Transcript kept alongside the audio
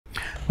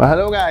Well,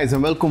 hello guys,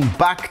 and welcome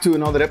back to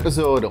another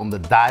episode on the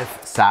Dive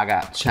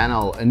Saga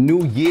channel. A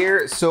new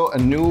year, so a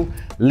new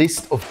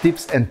list of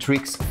tips and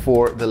tricks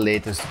for the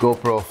latest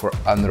GoPro for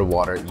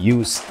underwater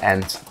use,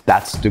 and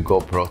that's the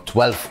GoPro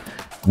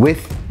 12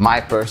 with my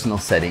personal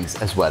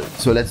settings as well.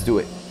 So let's do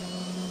it.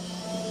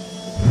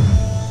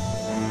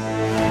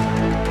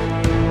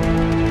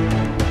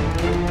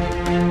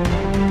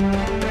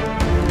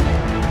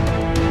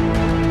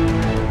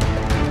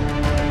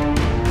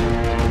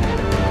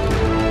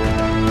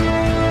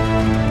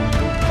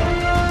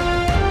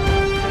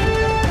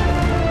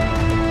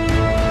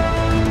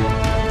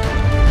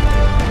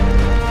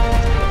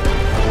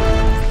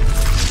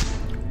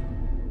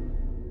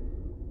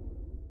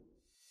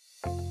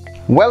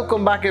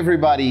 Welcome back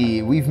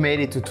everybody! We've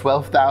made it to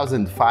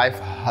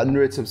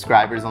 12,500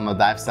 subscribers on the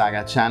Dive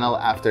Saga channel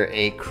after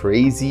a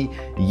crazy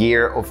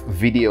year of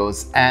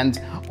videos, and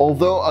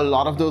although a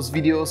lot of those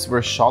videos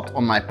were shot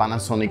on my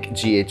Panasonic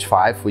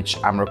GH5, which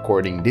I'm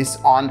recording this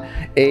on,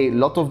 a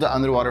lot of the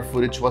underwater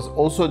footage was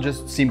also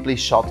just simply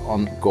shot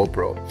on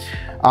GoPro.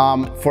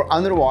 For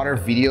underwater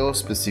video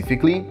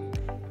specifically,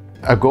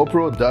 a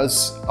GoPro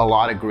does a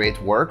lot of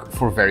great work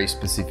for very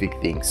specific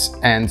things,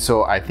 and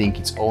so I think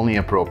it's only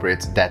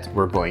appropriate that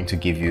we're going to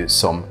give you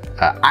some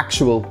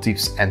actual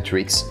tips and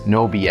tricks,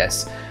 no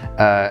BS,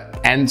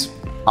 and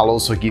I'll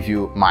also give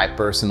you my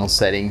personal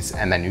settings,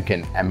 and then you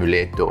can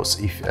emulate those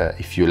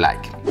if you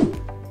like.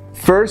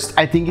 First,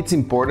 I think it's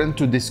important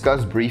to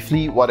discuss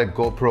briefly what a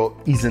GoPro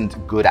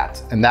isn't good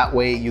at, and that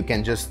way you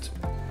can just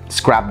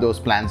scrap those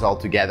plans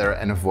altogether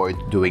and avoid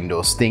doing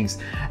those things.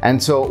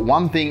 And so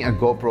one thing a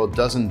GoPro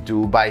doesn't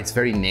do by its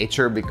very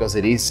nature, because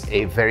it is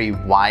a very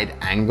wide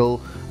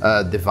angle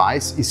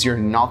device, is you're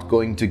not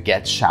going to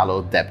get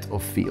shallow depth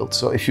of field.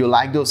 So if you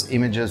like those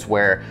images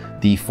where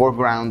the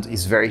foreground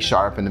is very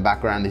sharp and the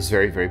background is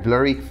very, very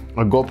blurry,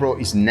 a GoPro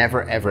is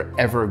never,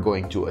 ever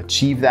going to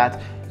achieve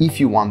that. If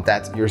you want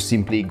that, you're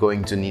simply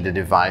going to need a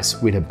device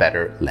with a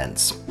better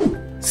lens.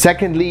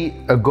 Secondly,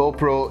 a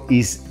GoPro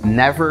is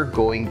never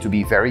going to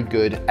be very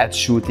good at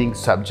shooting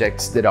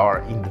subjects that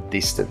are in the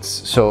distance.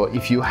 So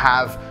if you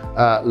have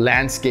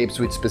landscapes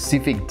with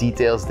specific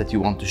details that you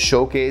want to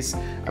showcase,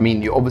 I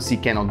mean, you obviously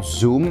cannot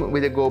zoom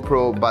with a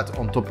GoPro, but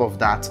on top of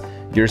that,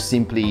 you're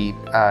simply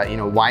in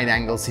a wide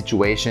angle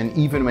situation.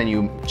 Even when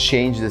you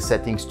change the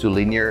settings to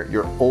linear,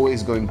 you're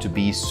always going to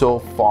be so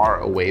far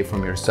away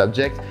from your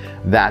subject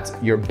that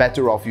you're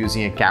better off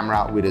using a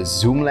camera with a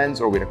zoom lens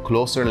or with a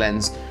closer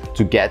lens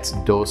to get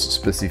those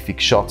specific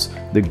shots.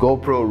 The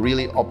GoPro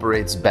really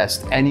operates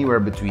best anywhere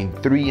between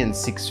 3 and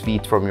 6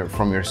 feet from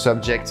your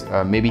subject,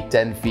 maybe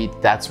 10 feet.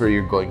 That's where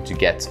you're going to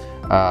get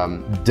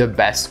the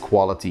best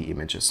quality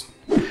images.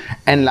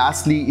 And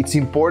lastly, it's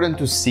important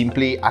to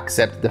simply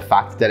accept the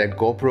fact that a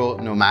GoPro,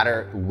 no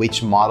matter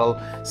which model,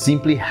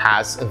 simply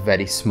has a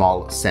very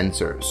small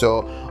sensor.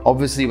 So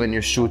obviously when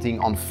you're shooting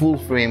on full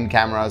frame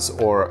cameras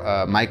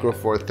or micro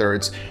four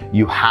thirds,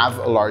 you have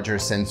a larger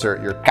sensor,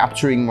 you're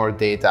capturing more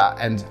data,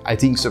 and I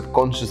think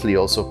subconsciously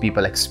also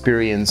people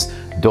experience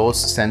those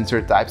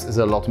sensor types as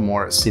a lot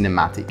more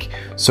cinematic.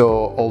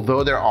 So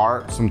although there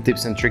are some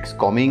tips and tricks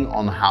coming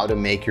on how to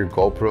make your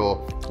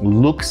GoPro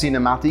look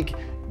cinematic,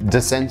 the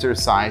sensor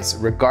size,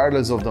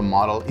 regardless of the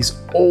model,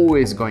 is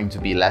always going to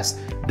be less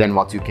than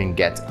what you can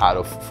get out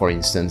of, for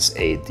instance,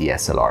 a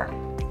DSLR.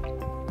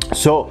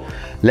 So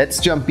let's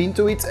jump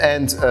into it,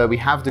 and we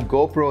have the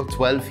GoPro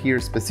 12 here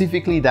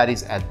specifically. That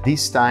is at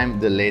this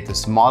time the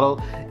latest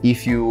model.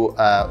 If you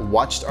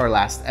watched our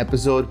last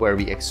episode where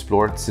we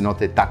explored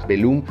Cenote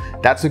Takbelum,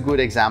 that's a good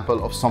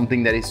example of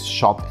something that is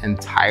shot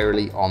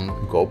entirely on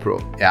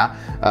GoPro. Yeah,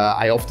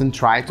 I often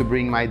try to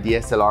bring my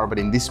DSLR, but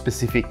in this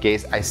specific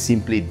case I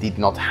simply did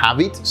not have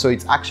it. So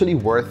it's actually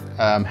worth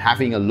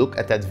having a look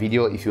at that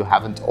video if you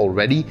haven't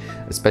already,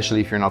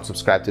 especially if you're not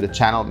subscribed to the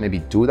channel. Maybe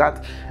do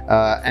that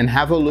and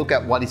have a look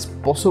at what is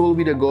possible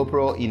with a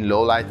GoPro in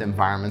low light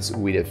environments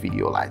with a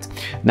video light.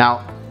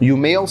 Now, you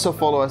may also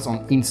follow us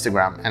on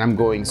Instagram, and I'm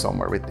going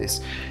somewhere with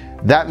this.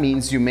 That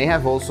means you may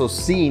have also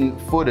seen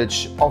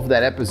footage of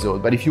that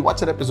episode, but if you watch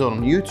that episode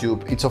on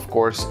YouTube, it's of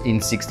course in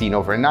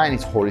 16:9,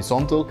 it's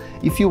horizontal.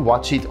 If you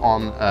watch it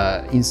on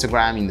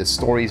Instagram in the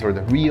stories or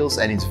the reels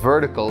and it's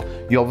vertical,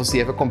 you obviously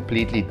have a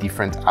completely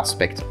different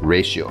aspect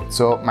ratio.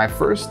 So my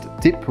first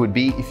tip would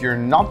be, if you're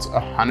not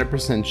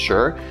 100%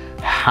 sure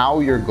how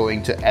you're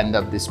going to end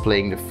up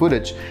displaying the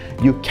footage,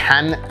 you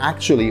can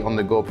actually on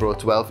the GoPro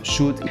 12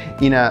 shoot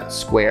in a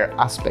square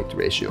aspect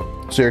ratio.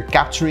 So you're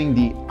capturing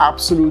the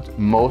absolute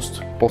most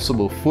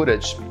possible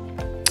footage,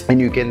 and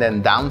you can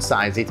then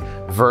downsize it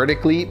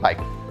vertically by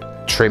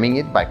trimming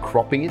it, by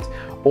cropping it,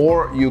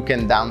 or you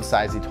can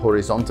downsize it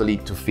horizontally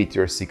to fit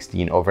your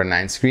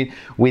 16:9 screen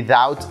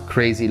without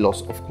crazy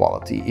loss of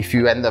quality. If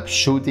you end up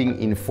shooting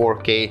in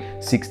 4K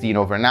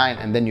 16:9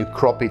 and then you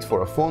crop it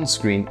for a phone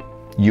screen,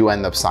 you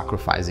end up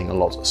sacrificing a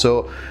lot.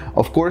 So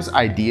of course,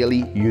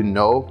 ideally, you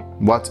know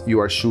what you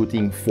are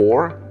shooting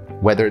for,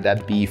 whether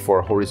that be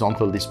for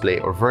horizontal display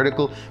or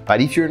vertical.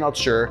 But if you're not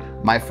sure,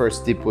 my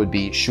first tip would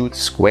be shoot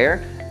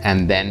square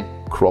and then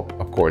crop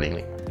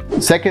accordingly.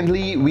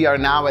 Secondly, we are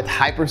now at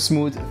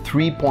Hypersmooth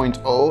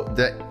 3.0.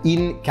 The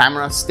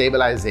in-camera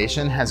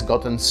stabilization has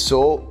gotten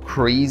so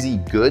crazy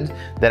good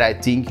that I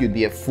think you'd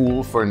be a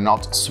fool for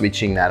not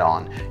switching that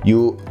on.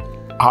 You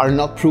are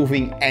not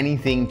proving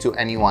anything to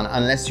anyone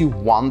unless you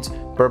want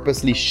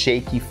purposely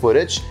shaky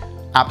footage.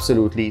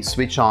 Absolutely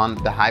switch on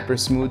the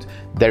Hypersmooth.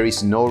 There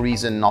is no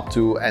reason not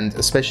to, and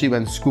especially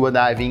when scuba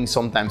diving,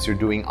 sometimes you're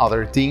doing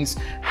other things,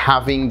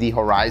 having the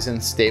horizon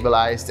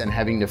stabilized and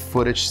having the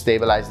footage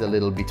stabilized a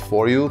little bit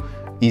for you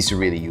is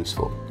really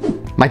useful.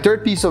 My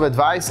third piece of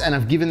advice, and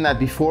I've given that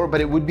before,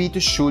 but it would be to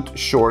shoot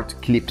short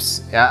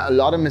clips. A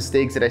lot of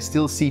mistakes that I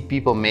still see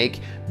people make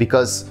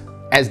because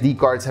SD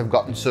cards have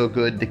gotten so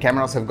good, the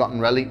cameras have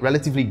gotten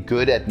relatively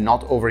good at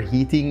not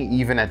overheating,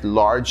 even at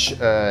large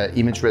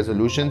image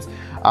resolutions.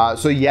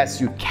 So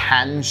yes, you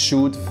can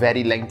shoot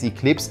very lengthy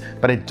clips,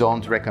 but I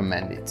don't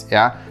recommend it.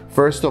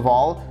 First of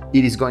all,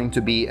 it is going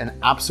to be an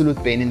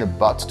absolute pain in the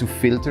butt to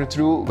filter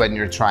through when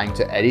you're trying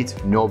to edit.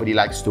 Nobody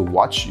likes to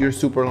watch your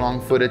super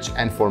long footage,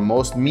 and for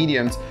most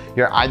mediums,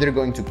 you're either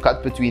going to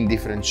cut between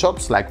different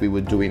shots like we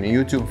would do in a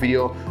YouTube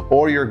video,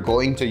 or you're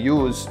going to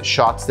use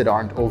shots that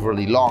aren't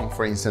overly long,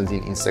 for instance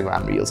in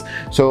Instagram Reels.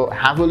 So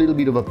have a little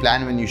bit of a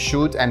plan when you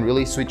shoot and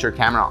really switch your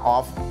camera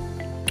off,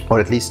 or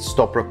at least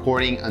stop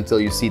recording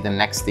until you see the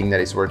next thing that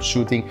is worth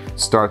shooting.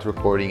 Start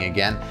recording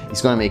again.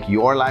 It's gonna make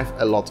your life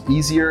a lot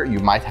easier. You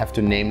might have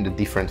to name the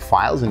different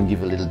files and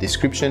give a little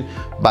description,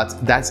 but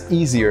that's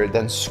easier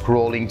than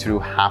scrolling through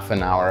half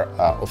an hour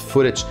of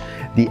footage.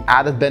 The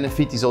added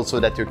benefit is also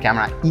that your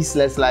camera is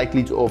less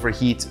likely to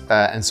overheat,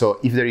 and so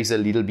if there is a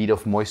little bit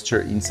of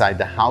moisture inside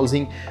the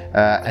housing,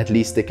 at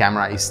least the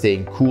camera is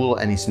staying cool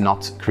and is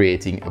not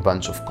creating a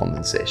bunch of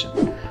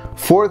condensation.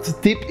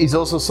 Fourth tip is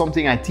also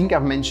something I think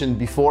I've mentioned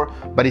before,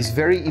 but it's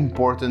very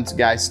important,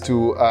 guys,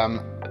 to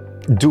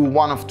do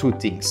one of two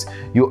things.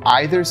 You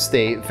either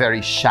stay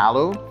very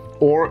shallow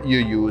or you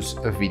use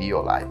a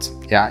video light.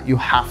 You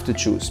have to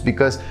choose,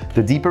 because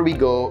the deeper we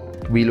go,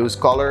 we lose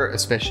color,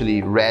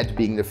 especially red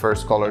being the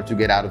first color to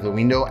get out of the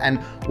window. And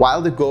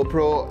while the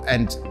GoPro,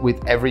 and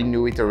with every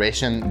new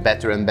iteration,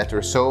 better and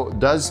better so,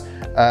 does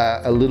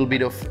a little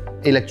bit of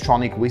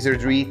electronic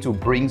wizardry to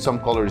bring some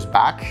colors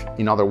back,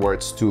 in other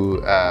words,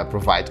 to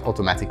provide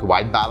automatic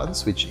white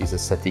balance, which is a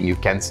setting you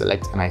can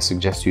select and I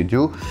suggest you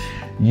do,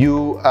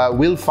 you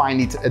will find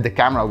it, the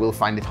camera will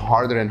find it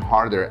harder and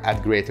harder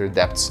at greater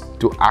depths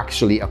to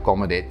actually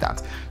accommodate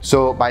that.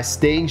 So by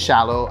staying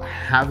shallow,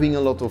 having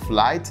a lot of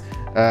light,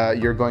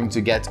 you're going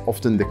to get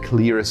often the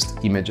clearest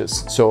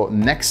images. So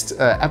next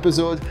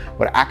episode,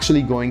 we're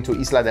actually going to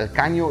Isla del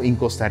Caño in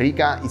Costa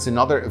Rica. It's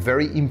another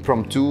very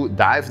impromptu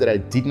dive that I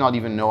did not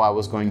even know I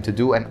was going to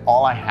do, and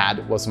all I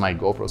had was my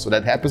GoPro. So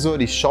that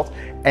episode is shot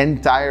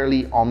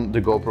entirely on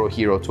the GoPro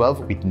Hero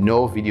 12 with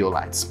no video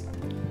lights.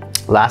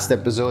 Last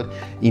episode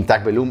in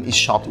Tagbelum is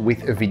shot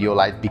with a video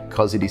light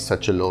because it is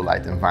such a low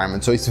light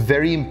environment. So it's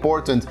very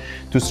important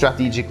to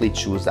strategically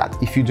choose that.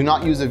 If you do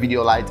not use a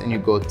video light and you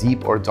go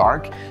deep or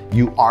dark,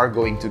 you are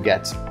going to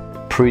get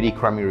pretty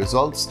crummy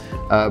results.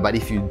 But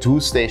if you do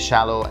stay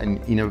shallow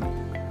and in an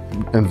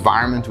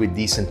environment with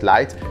decent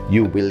light,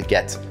 you will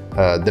get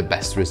the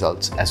best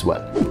results as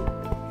well.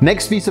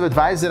 Next piece of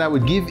advice that I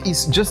would give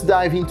is just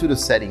dive into the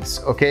settings,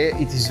 okay?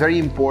 It is very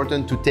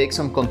important to take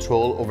some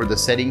control over the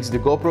settings. The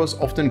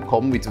GoPros often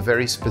come with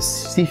very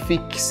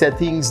specific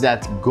settings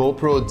that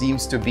GoPro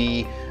deems to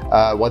be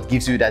what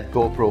gives you that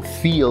GoPro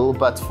feel,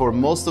 but for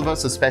most of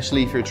us,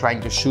 especially if you're trying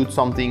to shoot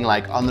something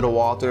like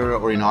underwater,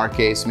 or in our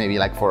case, maybe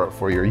like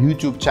for your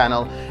YouTube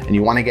channel, and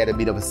you want to get a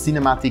bit of a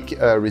cinematic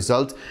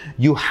result,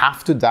 you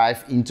have to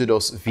dive into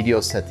those video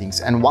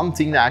settings. And one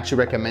thing that I actually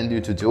recommend you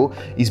to do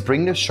is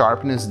bring the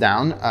sharpness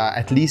down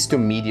at least to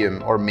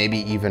medium or maybe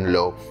even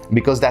low,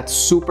 because that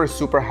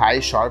super high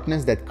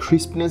sharpness, that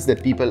crispness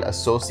that people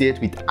associate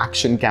with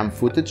action cam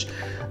footage,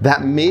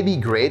 that may be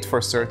great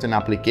for certain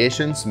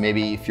applications.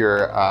 Maybe if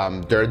you're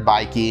dirt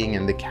biking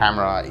and the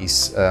camera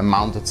is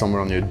mounted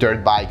somewhere on your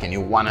dirt bike and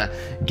you want to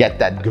get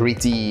that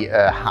gritty,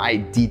 high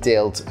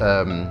detailed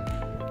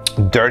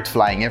dirt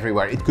flying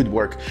everywhere, it could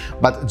work.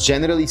 But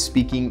generally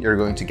speaking, you're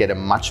going to get a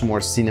much more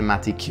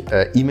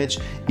cinematic image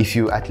if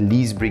you at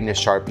least bring the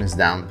sharpness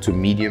down to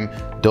medium.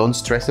 Don't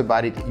stress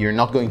about it. You're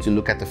not going to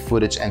look at the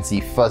footage and see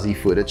fuzzy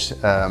footage,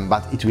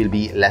 but it will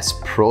be less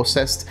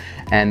processed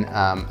and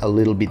a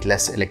little bit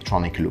less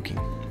electronic looking.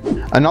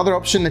 Another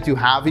option that you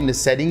have in the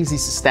settings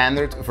is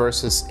standard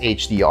versus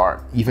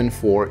HDR, even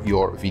for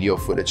your video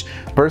footage.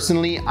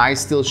 Personally, I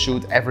still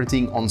shoot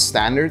everything on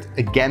standard,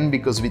 again,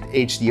 because with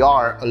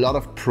HDR, a lot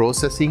of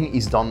processing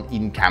is done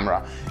in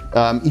camera.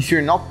 If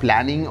you're not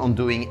planning on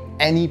doing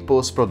any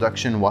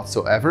post-production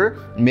whatsoever,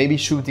 maybe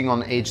shooting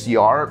on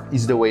HDR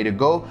is the way to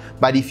go.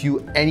 But if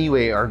you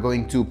anyway are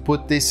going to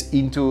put this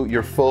into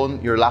your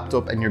phone, your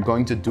laptop, and you're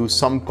going to do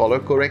some color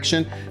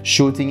correction,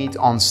 shooting it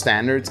on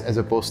standard as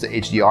opposed to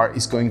HDR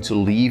is going to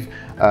leave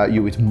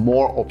you with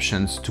more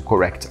options to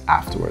correct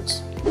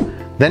afterwards.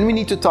 Then we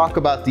need to talk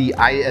about the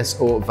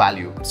ISO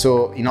value.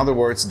 So in other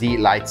words, the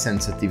light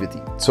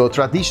sensitivity. So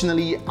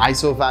traditionally,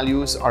 ISO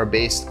values are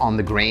based on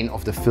the grain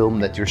of the film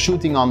that you're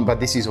shooting on, but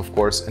this is of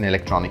course an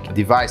electronic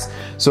device.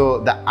 So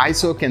the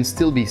ISO can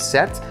still be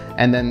set,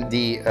 and then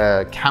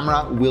the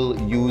camera will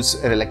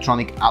use an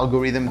electronic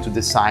algorithm to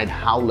decide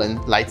how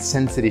light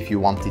sensitive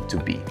you want it to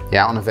be.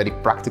 Yeah, on a very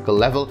practical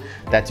level,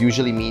 that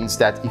usually means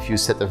that if you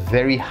set a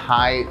very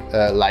high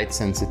light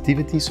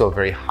sensitivity, so a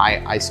very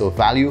high ISO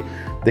value,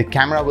 the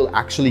camera will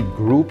actually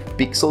group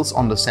pixels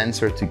on the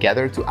sensor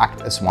together to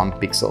act as one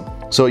pixel.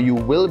 So you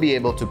will be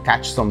able to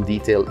catch some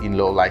detail in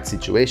low light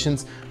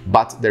situations,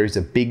 but there is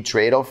a big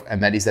trade-off,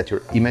 and that is that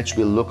your image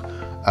will look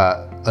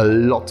a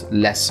lot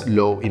less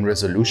low in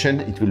resolution.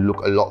 It will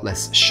look a lot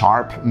less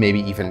sharp, maybe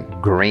even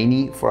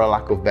grainy, for a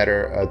lack of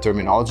better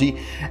terminology.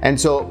 And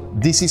so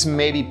this is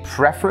maybe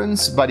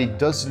preference, but it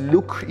does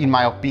look, in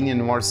my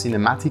opinion, more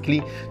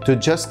cinematically to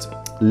just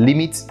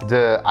limit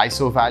the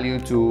ISO value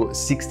to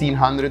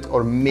 1600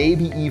 or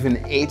maybe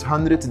even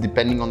 800,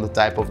 depending on the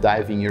type of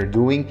diving you're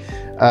doing,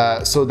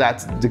 so that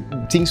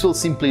the things will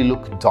simply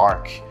look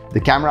dark. The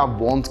camera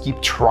won't keep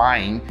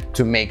trying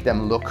to make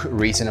them look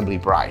reasonably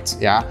bright.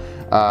 Yeah,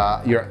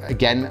 you're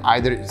again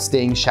either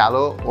staying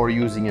shallow or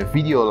using a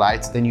video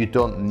light, then you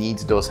don't need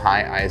those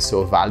high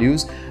ISO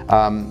values.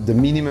 The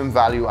minimum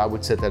value I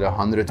would set at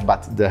 100,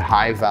 but the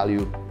high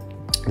value,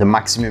 the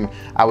maximum,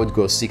 I would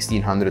go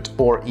 1600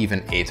 or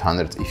even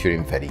 800 if you're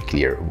in very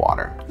clear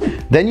water.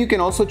 Then you can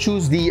also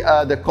choose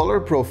the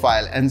color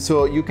profile, and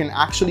so you can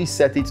actually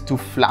set it to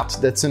flat.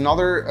 That's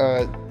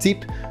another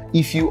tip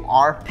if you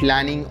are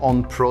planning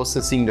on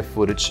processing the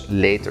footage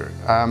later.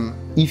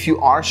 If you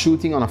are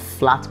shooting on a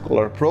flat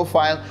color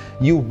profile,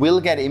 you will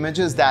get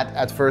images that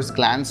at first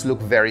glance look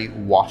very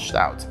washed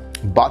out.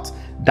 But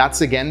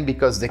that's again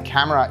because the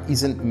camera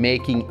isn't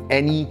making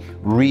any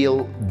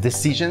real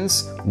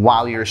decisions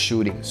while you're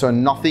shooting. So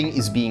nothing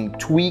is being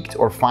tweaked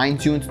or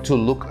fine-tuned to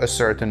look a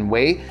certain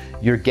way.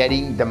 You're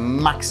getting the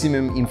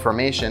maximum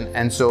information.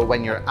 And so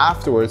when you're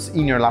afterwards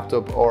in your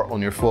laptop or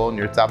on your phone,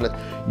 your tablet,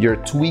 you're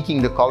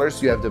tweaking the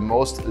colors, you have the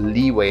most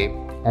leeway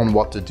on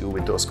what to do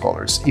with those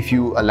colors. If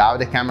you allow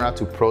the camera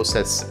to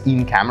process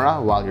in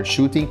camera while you're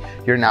shooting,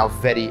 you're now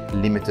very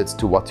limited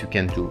to what you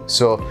can do.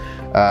 So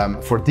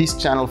for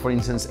this channel, for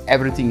instance,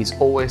 everything is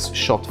always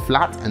shot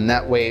flat, and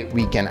that way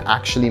we can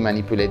actually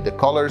manipulate the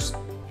colors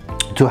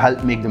to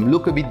help make them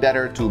look a bit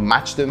better, to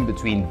match them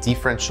between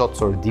different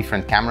shots or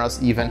different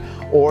cameras even,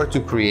 or to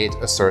create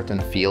a certain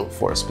feel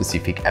for a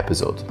specific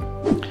episode.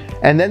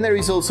 And then there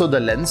is also the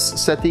lens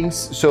settings.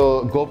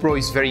 So GoPro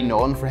is very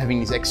known for having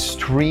these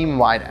extreme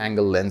wide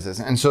angle lenses.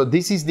 And so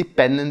this is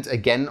dependent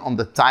again on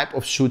the type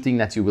of shooting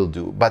that you will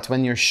do. But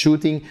when you're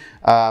shooting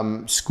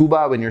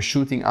scuba, when you're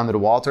shooting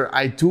underwater,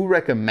 I do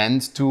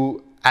recommend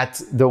to,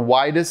 at the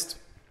widest,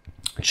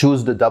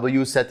 choose the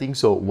W setting,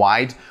 so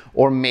wide,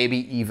 or maybe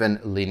even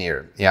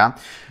linear. Yeah,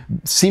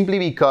 simply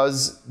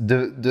because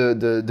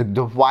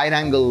the wide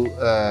angle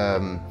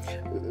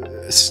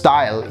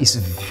style is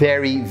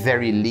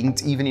very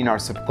linked, even in our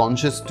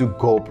subconscious, to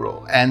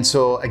GoPro. And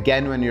so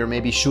again, when you're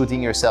maybe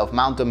shooting yourself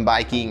mountain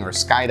biking or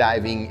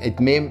skydiving, it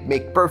may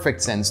make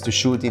perfect sense to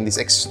shoot in this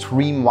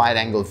extreme wide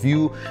angle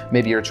view.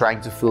 Maybe you're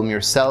trying to film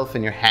yourself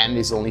and your hand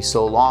is only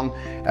so long,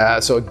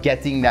 so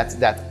getting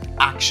that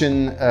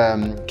action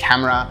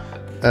camera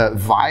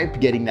vibe,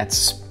 getting that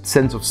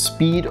sense of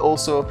speed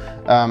also.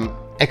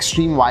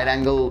 Extreme wide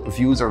angle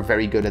views are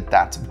very good at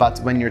that. But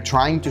when you're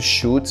trying to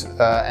shoot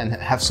and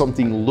have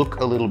something look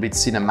a little bit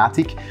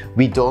cinematic,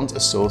 we don't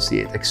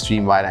associate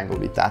extreme wide angle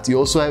with that. You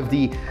also have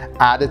the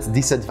added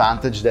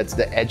disadvantage that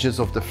the edges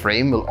of the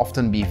frame will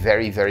often be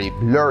very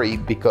blurry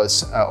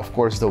because of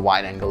course the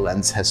wide angle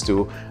lens has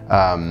to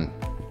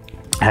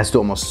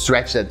almost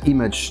stretch that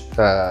image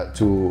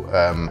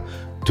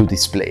to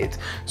display it.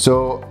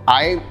 So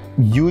I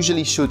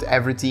usually shoot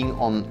everything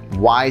on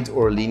wide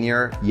or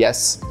linear.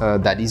 Yes,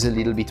 that is a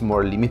little bit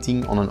more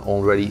limiting on an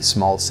already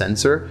small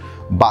sensor,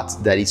 but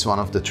that is one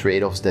of the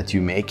trade-offs that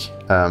you make.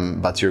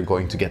 But you're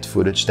going to get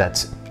footage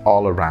that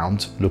all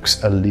around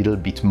looks a little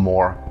bit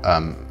more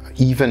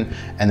even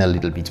and a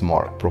little bit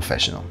more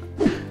professional.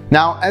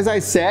 Now, as I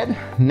said,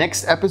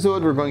 next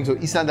episode we're going to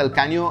Isla del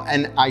Caño,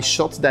 and I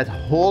shot that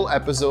whole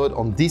episode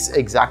on this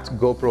exact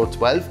GoPro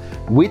 12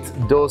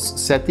 with those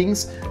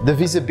settings. The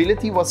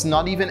visibility was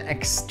not even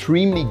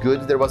extremely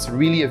good. There was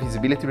really a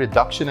visibility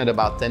reduction at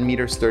about 10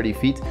 meters, 30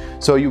 feet.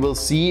 So you will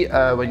see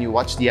when you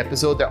watch the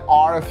episode, there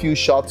are a few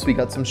shots. We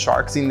got some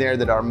sharks in there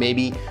that are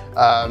maybe,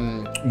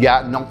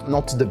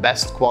 not the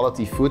best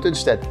quality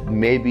footage that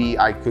maybe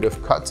I could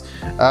have cut.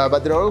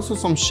 But there are also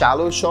some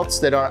shallow shots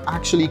that are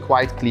actually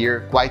quite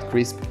clear, quite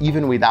crisp,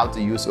 even without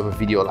the use of a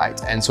video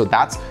light. And so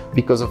that's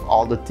because of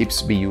all the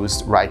tips we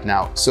used right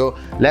now. So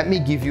let me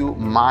give you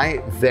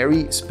my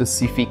very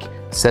specific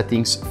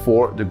settings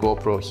for the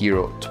GoPro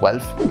Hero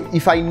 12.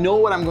 If I know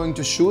what I'm going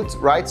to shoot,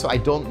 right, so I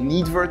don't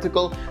need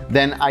vertical,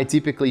 then I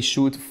typically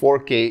shoot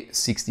 4K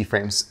 60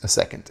 frames a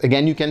second.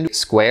 Again, you can do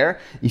square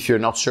if you're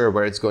not sure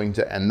where it's going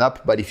to end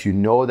up, but if you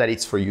know that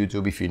it's for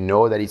YouTube, if you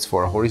know that it's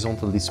for a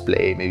horizontal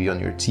display, maybe on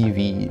your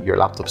TV, your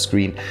laptop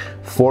screen,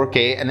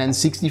 4K, and then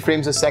 60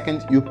 frames a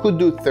second. You could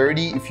do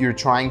 30 if you're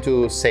trying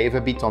to save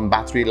a bit on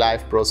battery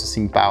life,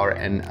 processing power,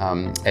 and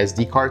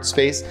SD card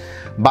space.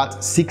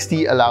 But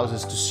 60 allows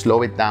us to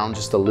slow it down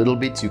just a little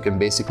bit. You can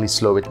basically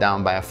slow it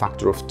down by a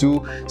factor of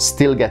 2,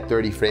 still get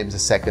 30 frames a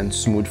second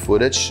smooth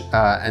footage.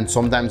 And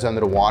sometimes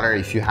under the water,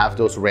 if you have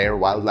those rare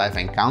wildlife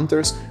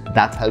encounters,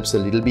 that helps a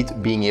little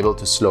bit, being able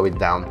to slow it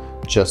down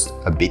just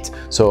a bit.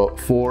 So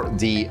for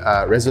the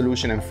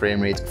resolution and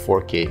frame rate,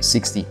 4K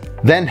 60.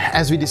 Then,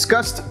 as we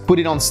discussed, put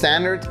it on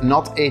standard,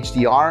 not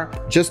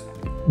HDR. Just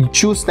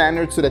choose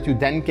standard so that you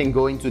then can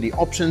go into the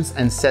options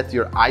and set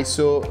your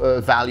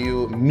ISO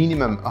value,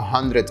 minimum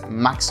 100,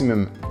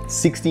 maximum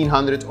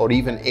 1600 or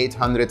even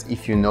 800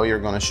 if you know you're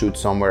gonna shoot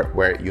somewhere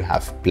where you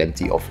have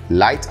plenty of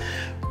light.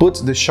 Put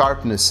the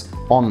sharpness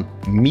on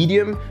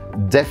medium,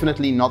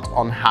 definitely not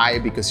on high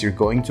because you're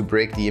going to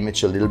break the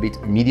image a little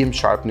bit. Medium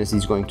sharpness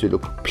is going to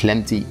look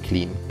plenty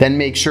clean. Then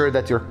make sure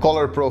that your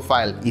color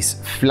profile is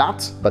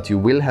flat, but you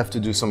will have to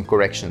do some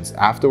corrections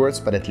afterwards,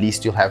 but at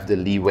least you'll have the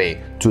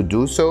leeway to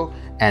do so.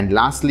 And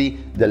lastly,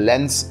 the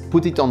lens,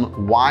 put it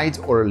on wide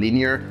or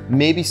linear.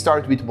 Maybe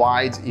start with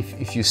wide.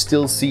 If you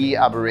still see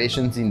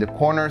aberrations in the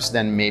corners,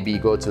 then maybe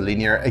go to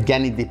linear.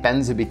 Again, it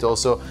depends a bit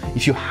also.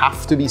 If you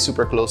have to be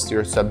super close to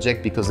your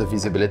subject because the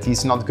visibility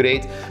is not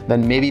great,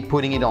 then maybe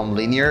putting it on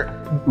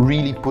linear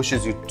really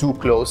pushes you too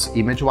close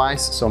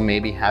image-wise. So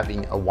maybe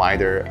having a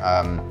wider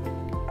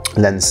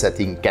lens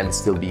setting can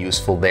still be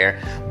useful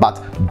there, but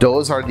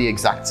those are the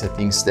exact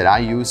settings that I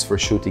use for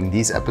shooting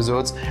these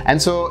episodes. And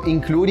so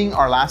including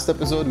our last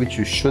episode, which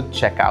you should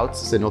check out,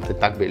 Cenote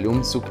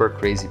Tagbelum, super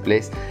crazy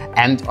place,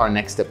 and our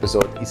next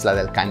episode, Isla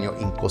del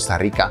Caño in Costa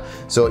Rica.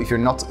 So if you're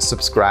not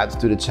subscribed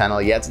to the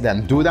channel yet,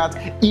 then do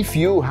that. If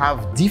you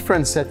have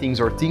different settings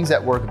or things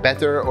that work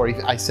better, or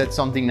if I said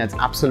something that's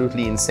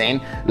absolutely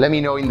insane, let me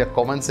know in the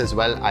comments as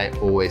well. I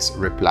always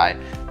reply.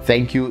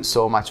 Thank you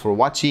so much for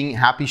watching.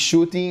 Happy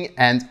shooting,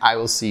 and I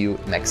will see you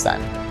next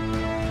time.